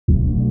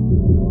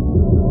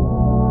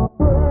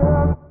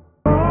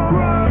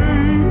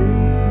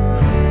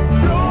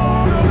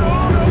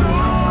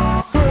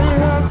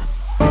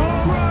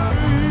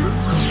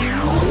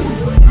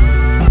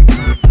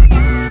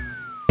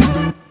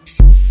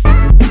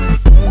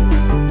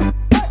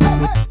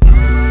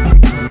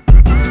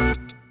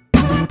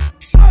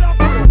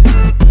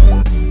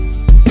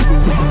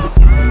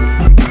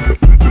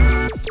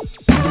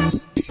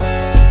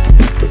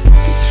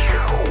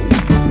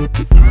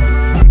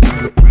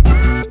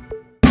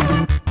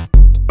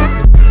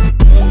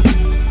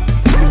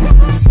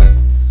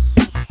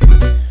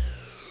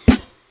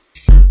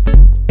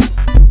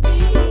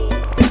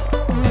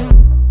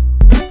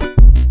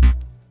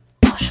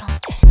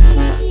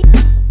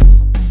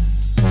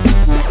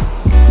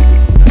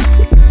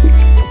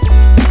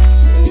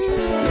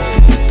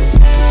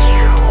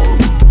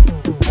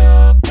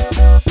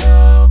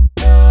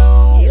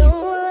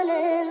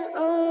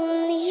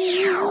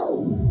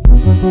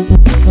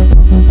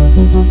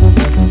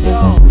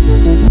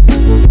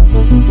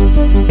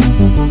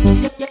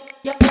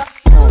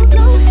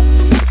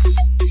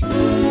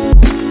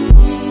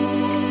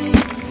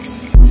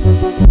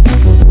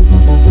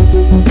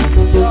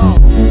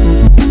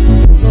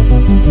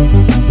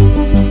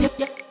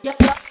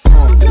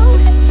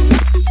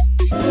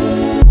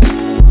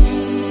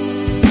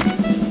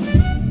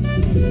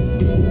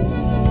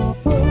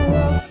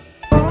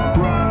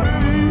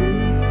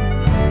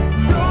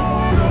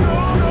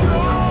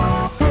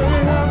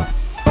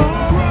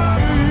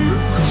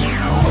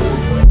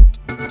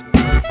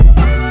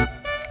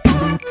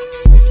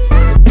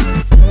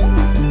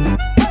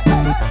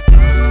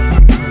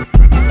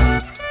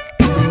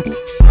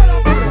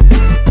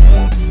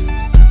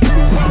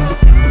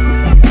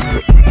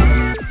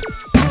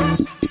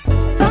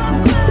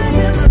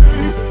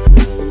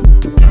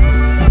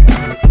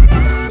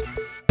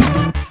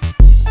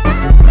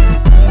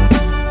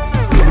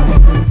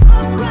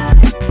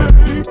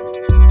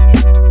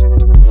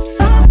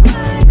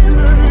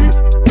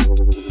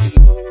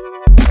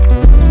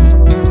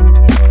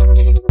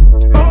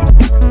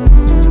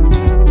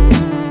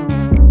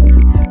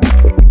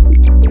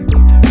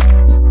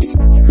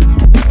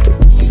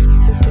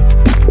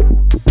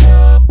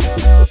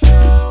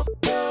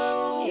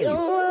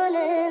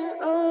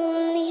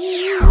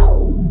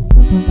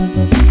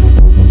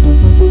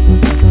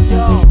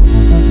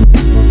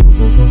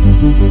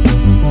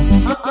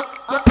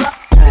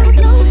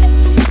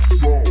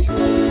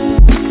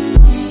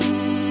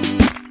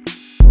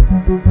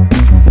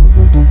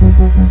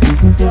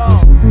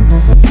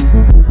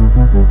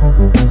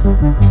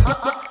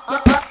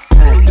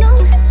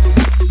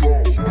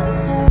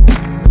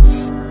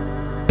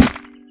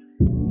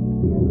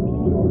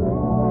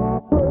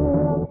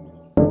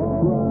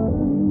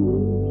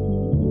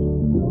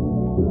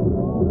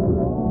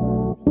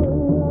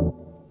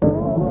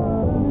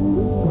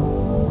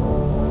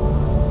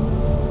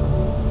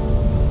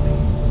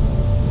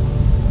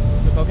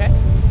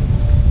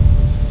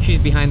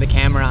Behind the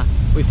camera.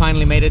 We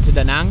finally made it to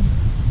Da Nang.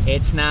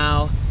 It's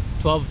now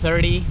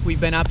 12:30. We've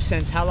been up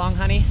since how long,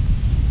 honey?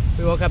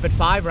 We woke up at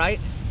 5, right?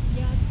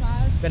 Yeah,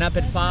 5. Been up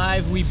at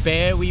 5.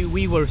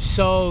 We were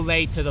so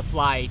late to the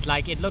flight.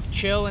 Like, it looked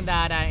chill in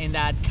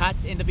that cut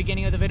in the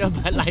beginning of the video,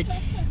 but like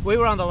we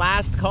were on the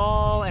last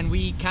call and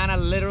we kind of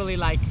literally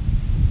like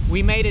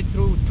we made it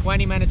through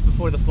 20 minutes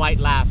before the flight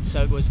left,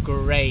 so it was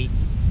great.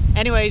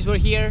 Anyways, we're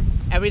here.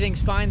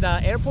 Everything's fine.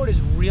 The airport is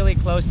really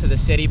close to the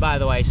city, by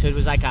the way, so it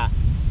was like a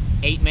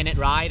 8-minute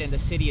ride, and the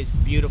city is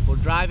beautiful.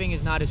 Driving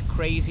is not as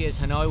crazy as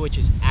Hanoi, which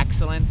is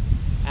excellent.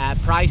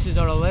 Prices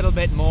are a little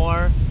bit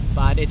more,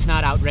 but it's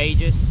not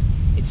outrageous.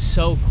 It's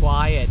so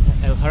quiet.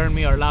 Her and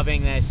me are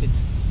loving this.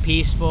 It's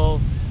peaceful.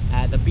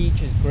 The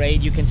beach is great.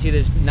 You can see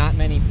there's not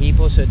many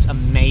people, so it's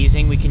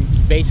amazing. We can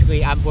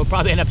basically, we'll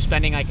probably end up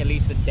spending like at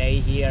least a day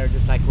here,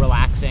 just like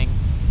relaxing.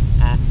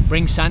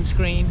 Bring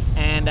sunscreen,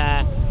 and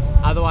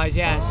otherwise,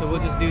 yeah, so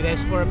we'll just do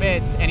this for a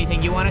bit.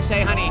 Anything you want to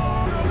say, honey?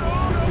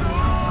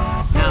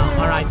 No.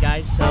 All right,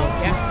 guys, so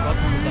yeah,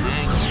 welcome to Da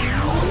Nang.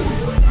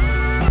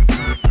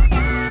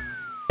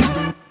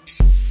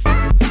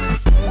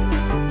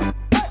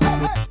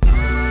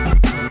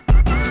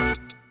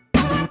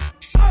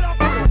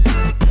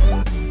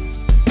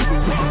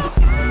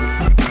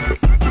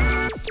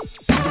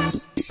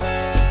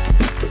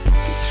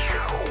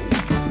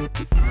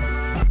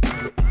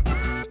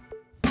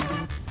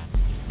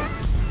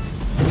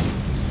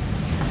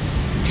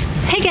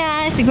 Hey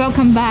guys,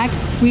 welcome back.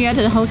 We are at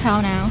the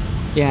hotel now.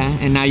 Yeah,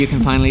 and now you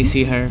can finally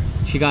see her.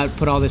 She got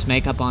put all this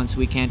makeup on, so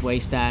we can't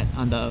waste that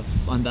on the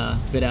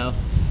video.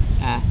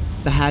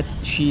 The hat,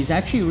 she's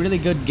actually a really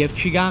good gift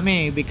she got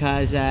me,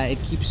 because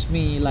it keeps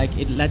me, like,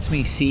 it lets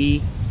me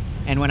see,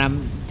 and when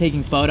I'm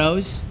taking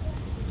photos,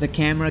 the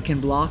camera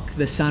can block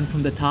the sun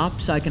from the top,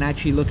 so I can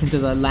actually look into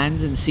the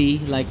lens and see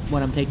like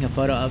what I'm taking a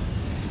photo of.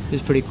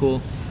 It's pretty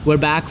cool. We're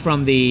back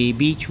from the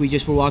beach. We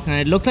just were walking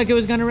around. It looked like it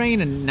was gonna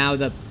rain, and now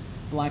the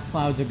black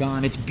clouds are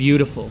gone. It's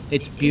beautiful.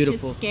 It's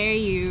beautiful. It just scare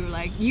you,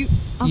 like you.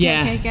 Okay,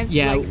 yeah, okay,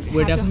 yeah. like,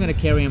 we're definitely gonna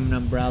carry an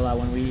umbrella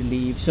when we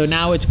leave. So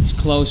now it's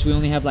close. We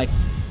only have like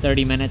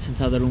 30 minutes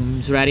until the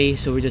room's ready.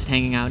 So we're just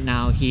hanging out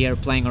now here,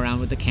 playing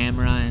around with the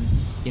camera, and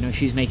you know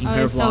she's making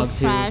her it's vlog so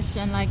fresh, too.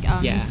 and like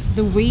yeah.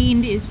 the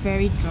wind is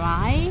very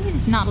dry.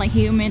 It's not like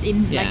humid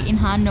in like in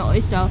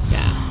Hanoi. So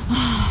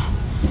yeah.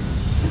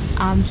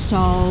 I'm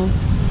so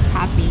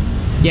happy.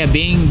 Yeah,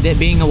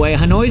 being away.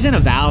 Hanoi's in a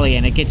valley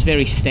and it gets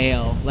very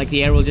stale. Like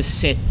the air will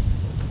just sit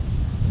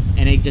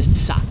and it just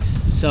sucks.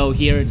 So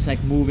here it's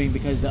like moving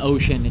because the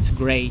ocean, it's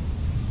great.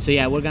 So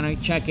yeah, we're gonna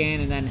check in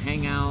and then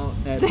hang out,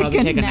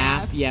 probably take a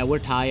nap. Yeah, we're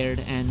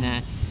tired,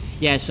 and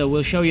yeah, so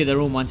we'll show you the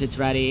room once it's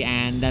ready,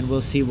 and then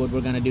we'll see what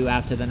we're gonna do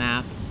after the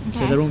nap. Okay.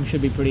 So the room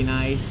should be pretty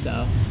nice,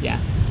 so yeah.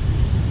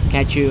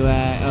 Catch you,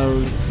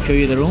 or show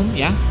you the room,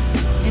 yeah?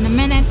 In a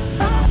minute.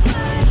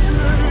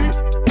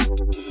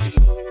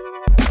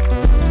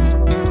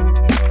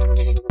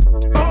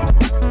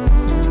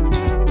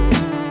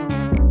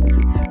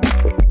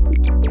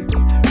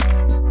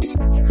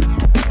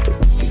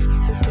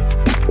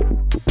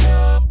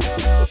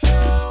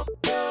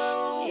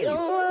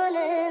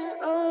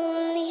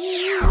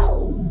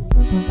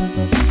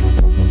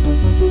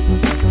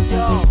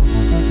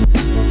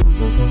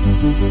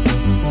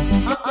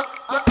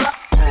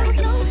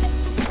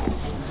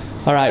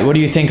 All right, what do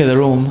you think of the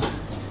room?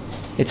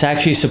 It's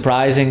actually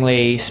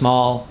surprisingly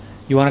small.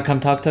 You want to come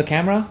talk to a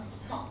camera?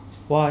 No.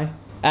 Why?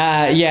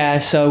 Yeah,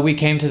 so we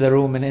came to the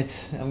room, and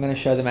I'm gonna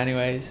show them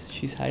anyways.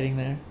 She's hiding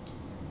there.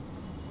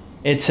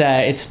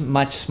 It's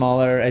much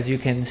smaller, as you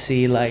can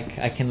see. Like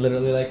I can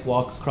literally like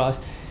walk across.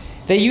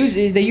 They use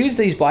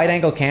these wide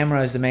angle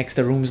cameras that makes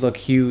the rooms look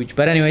huge.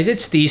 But anyways,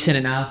 it's decent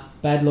enough.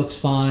 Bed looks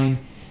fine.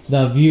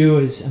 The view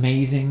is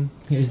amazing.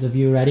 Here's the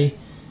view. Ready?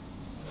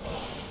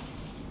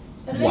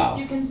 At least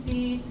you can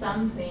see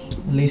something.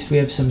 At least we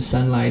have some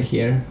sunlight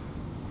here.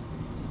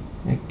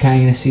 I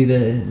kind of see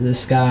the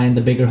sky and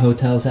the bigger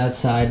hotels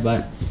outside,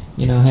 but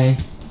you know, hey.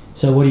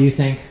 So what do you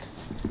think?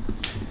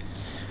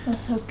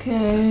 That's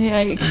okay.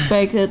 I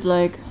expected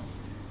like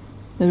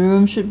the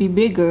room should be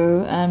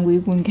bigger and we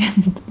wouldn't get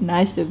a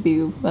nicer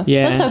view, but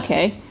yeah, that's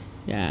okay.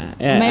 Yeah.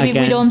 Maybe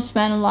again, we don't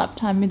spend a lot of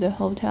time in the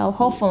hotel.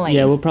 Hopefully.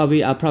 Yeah, I'll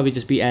probably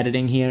just be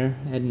editing here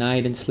at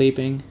night and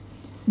sleeping.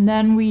 And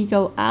then we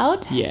go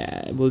out.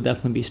 Yeah, we'll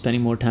definitely be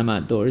spending more time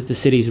outdoors. The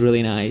city's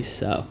really nice,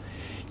 so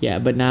yeah,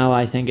 but now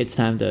I think it's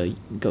time to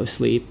go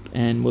sleep,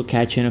 and we'll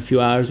catch you in a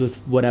few hours with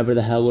whatever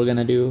the hell we're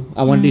gonna do.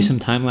 I want to do some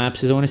time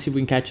lapses. I want to see if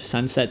we can catch a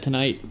sunset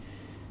tonight.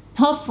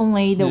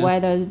 Hopefully the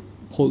weather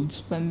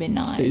holds, will be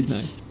nice. Stays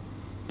nice.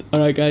 All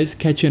right, guys,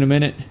 catch you in a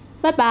minute.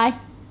 Bye bye.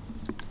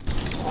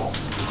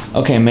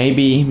 Okay,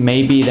 maybe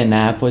the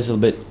nap was a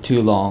bit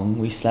too long.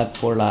 We slept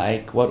for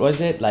like, what was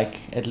it? Like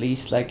at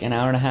least like an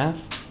hour and a half.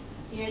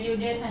 Yeah, you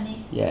did,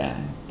 honey. Yeah,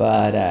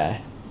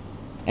 but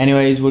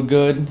anyways, we're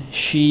good.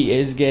 She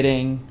is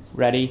getting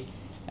ready.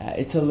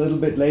 It's a little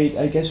bit late.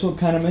 I guess we'll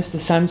kind of miss the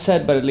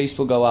sunset, but at least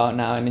we'll go out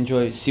now and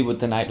enjoy, see what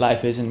the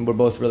nightlife is, and we're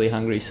both really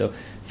hungry. So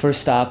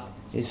first stop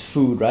is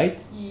food, right?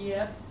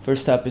 Yep.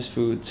 First stop is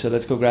food, so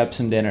let's go grab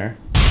some dinner.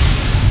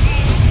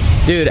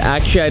 Dude,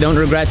 actually I don't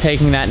regret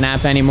taking that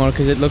nap anymore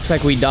because it looks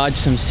like we dodged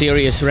some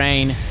serious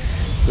rain.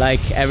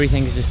 Like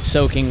everything's just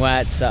soaking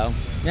wet, so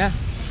yeah,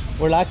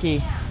 we're lucky,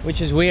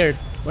 which is weird.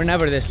 We're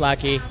never this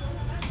lucky.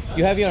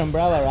 You have your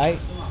umbrella, right?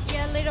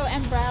 Yeah, little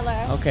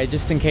umbrella. Okay,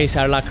 just in case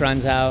our luck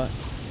runs out.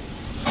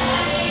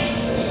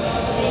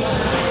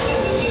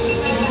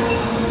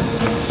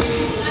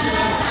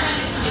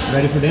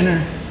 Ready for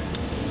dinner?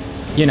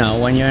 You know,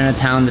 when you're in a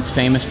town that's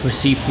famous for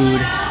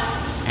seafood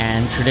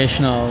and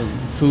traditional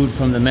food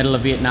from the middle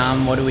of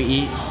Vietnam, what do we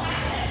eat?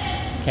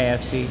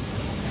 KFC.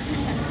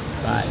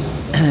 But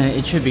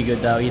it should be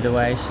good though either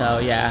way. So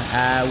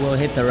yeah, we'll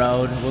hit the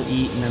road, we'll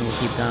eat, and then we'll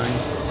keep going.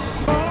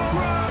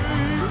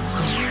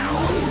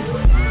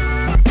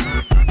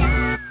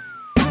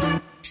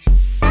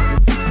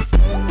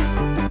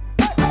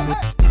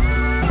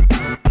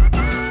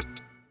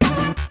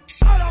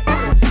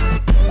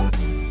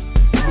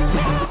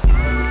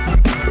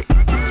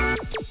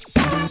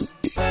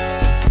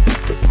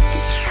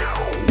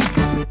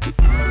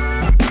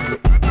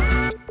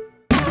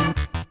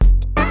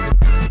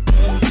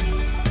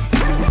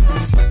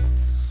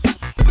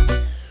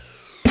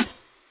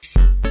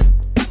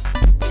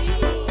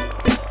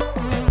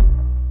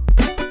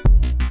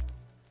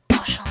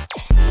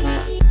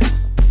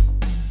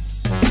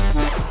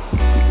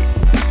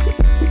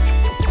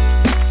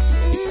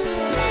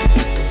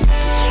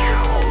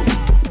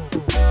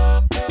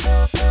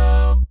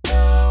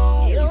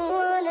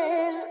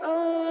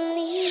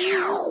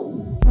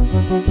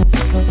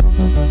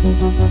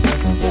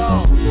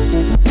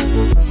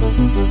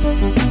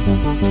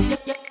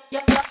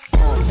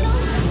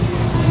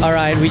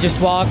 Alright, we just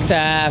walked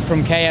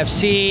from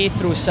KFC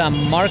through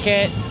some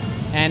market,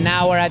 and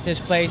now we're at this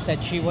place that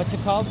what's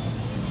it called?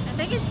 I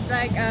think it's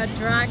like a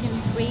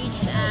Dragon Bridge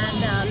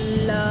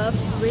and Love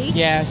Bridge.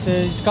 Yeah, so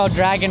it's called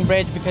Dragon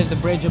Bridge because the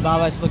bridge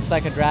above us looks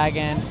like a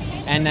dragon,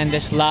 and then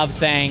this love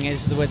thing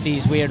is with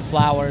these weird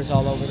flowers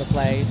all over the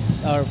place,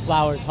 or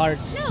flowers,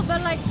 hearts. No,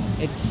 but like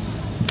it's...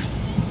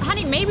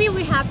 Honey, maybe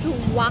we have to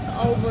walk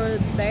over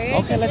there.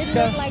 Okay, let's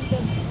go. Look like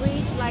the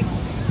bridge, like.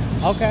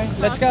 Okay,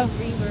 let's go.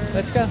 River.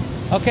 Let's go.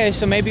 Okay,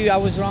 so maybe I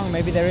was wrong.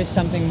 Maybe there is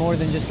something more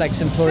than just like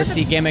some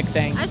touristy gimmick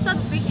thing. I saw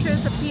the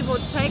pictures of people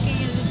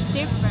taking it. It's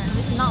different.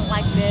 It's not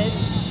like this.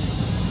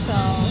 So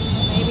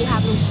maybe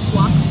have to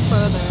walk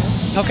further.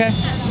 Okay,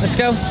 let's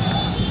go.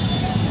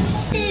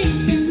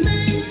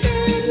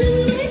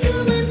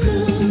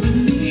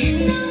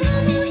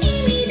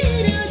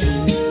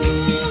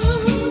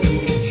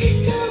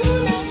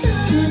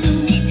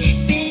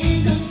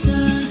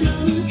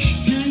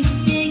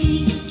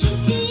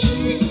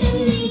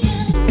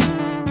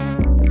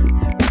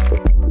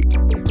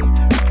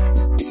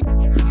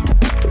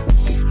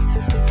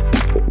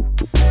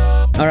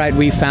 All right,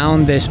 we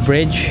found this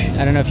bridge.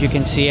 I don't know if you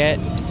can see it.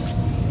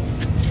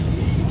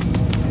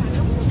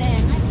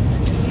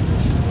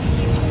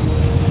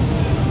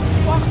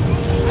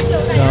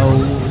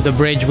 So the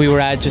bridge we were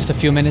at just a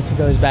few minutes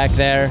ago is back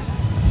there,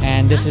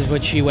 and this is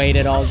what she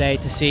waited all day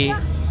to see.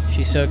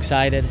 She's so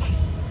excited.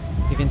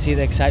 You can see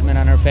the excitement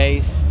on her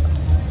face.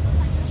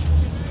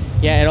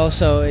 Yeah,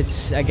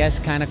 it's I guess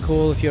kind of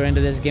cool if you're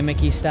into this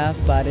gimmicky stuff,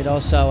 but it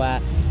also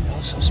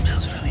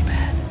smells really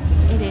bad.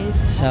 It is.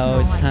 So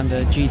it's time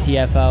to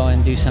GTFO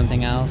and do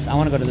something else. I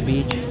want to go to the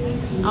beach.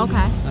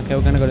 Okay. Okay,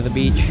 we're gonna go to the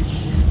beach.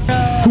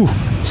 Whew.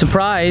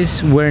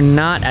 Surprise, we're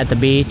not at the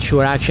beach.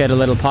 We're actually at a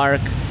little park.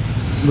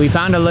 We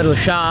found a little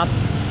shop,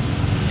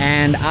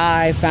 and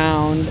I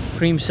found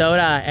cream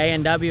soda,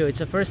 A&W. It's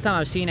the first time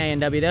I've seen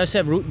A&W. They also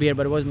have root beer,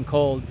 but it wasn't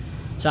cold.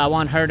 So I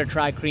want her to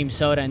try cream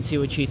soda and see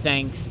what she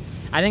thinks.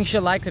 I think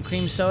she'll like the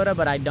cream soda,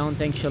 but I don't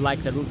think she'll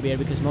like the root beer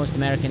because most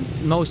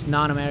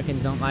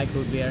non-Americans don't like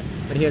root beer.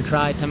 But here,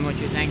 try, tell me what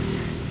you think.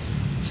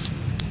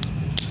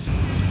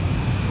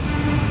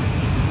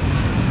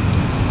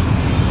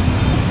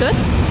 It's good.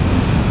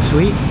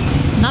 Sweet?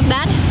 Not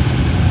bad.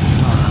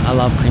 Oh, I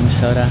love cream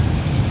soda.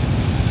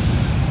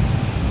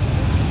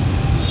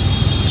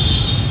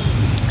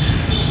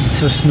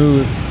 So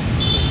smooth.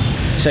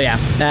 So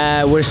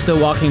yeah, we're still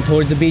walking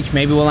towards the beach.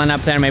 Maybe we'll end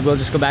up there. Maybe we'll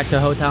just go back to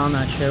the hotel. I'm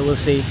not sure. We'll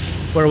see.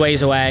 We're a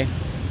ways away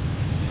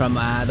from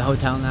the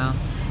hotel now.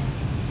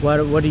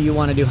 What do you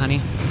want to do,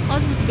 honey? Go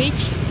to the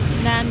beach,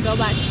 then go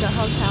back to the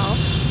hotel.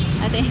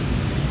 I think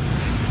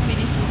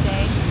finish the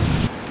day.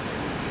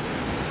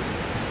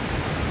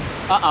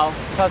 Uh-oh,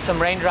 felt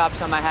some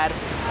raindrops on my head.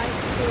 I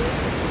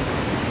see.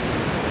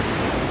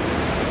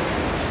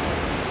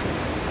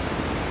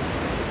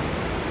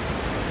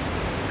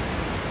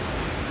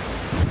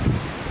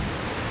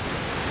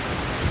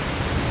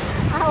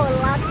 Our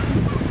luck.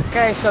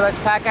 Okay, so let's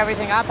pack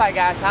everything up, I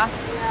guess, huh?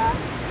 Yeah.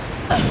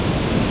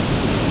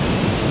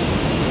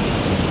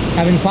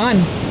 Having fun.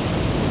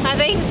 I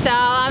think so.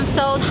 I'm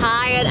so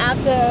tired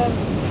after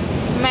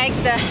make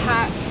the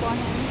heart for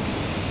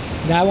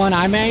him. That one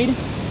I made.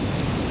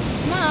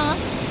 Small.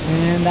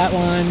 And that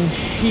one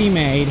she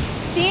made.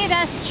 See,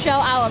 that show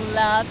our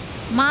love.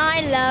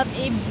 My love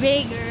is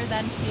bigger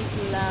than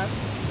his love.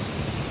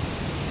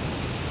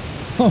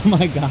 Oh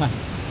my god.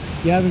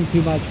 You're having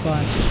too much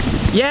fun.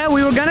 Yeah,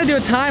 we were gonna do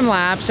a time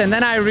lapse and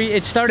then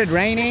it started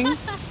raining.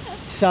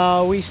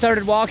 So we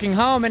started walking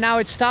home and now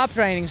it stopped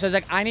raining. So I was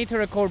like, I need to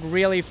record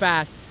really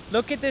fast.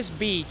 Look at this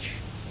beach.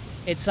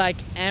 It's like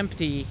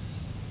empty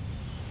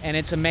and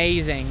it's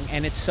amazing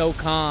and it's so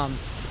calm.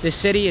 This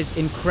city is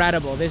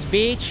incredible. This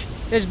beach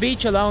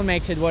alone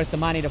makes it worth the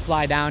money to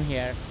fly down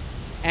here.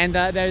 And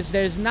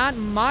there's not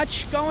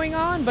much going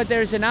on, but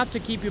there's enough to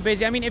keep you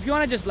busy. I mean, if you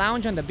want to just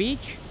lounge on the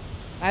beach,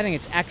 I think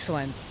it's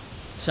excellent.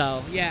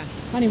 So yeah.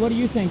 Honey, what do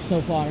you think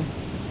so far?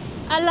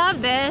 I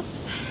love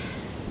this.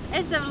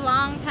 It's a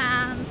long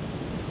time.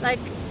 Like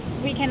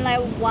we can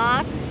like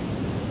walk,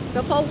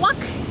 go for a walk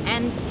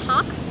and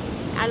talk.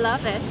 I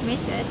love it,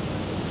 miss it.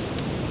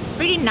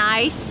 Pretty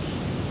nice.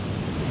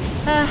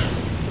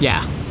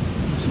 Yeah,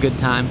 it's a good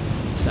time.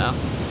 So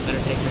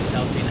better take her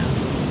selfie now.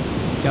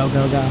 Go,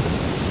 go, go.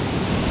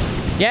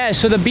 Yeah,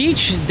 so the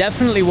beach,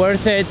 definitely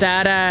worth it.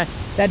 That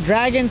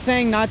dragon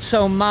thing, not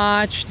so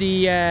much. The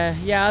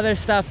yeah, other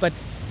stuff, but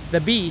the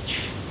beach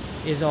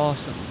is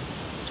awesome.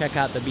 Check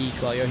out the beach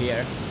while you're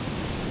here.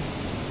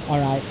 All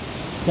right,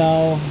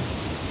 so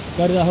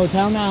go to the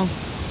hotel now.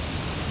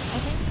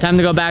 Time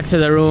to go back to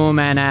the room,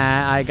 and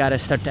I gotta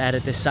start to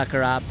edit this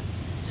sucker up.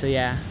 So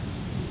yeah,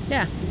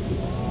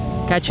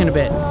 catch you in a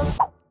bit.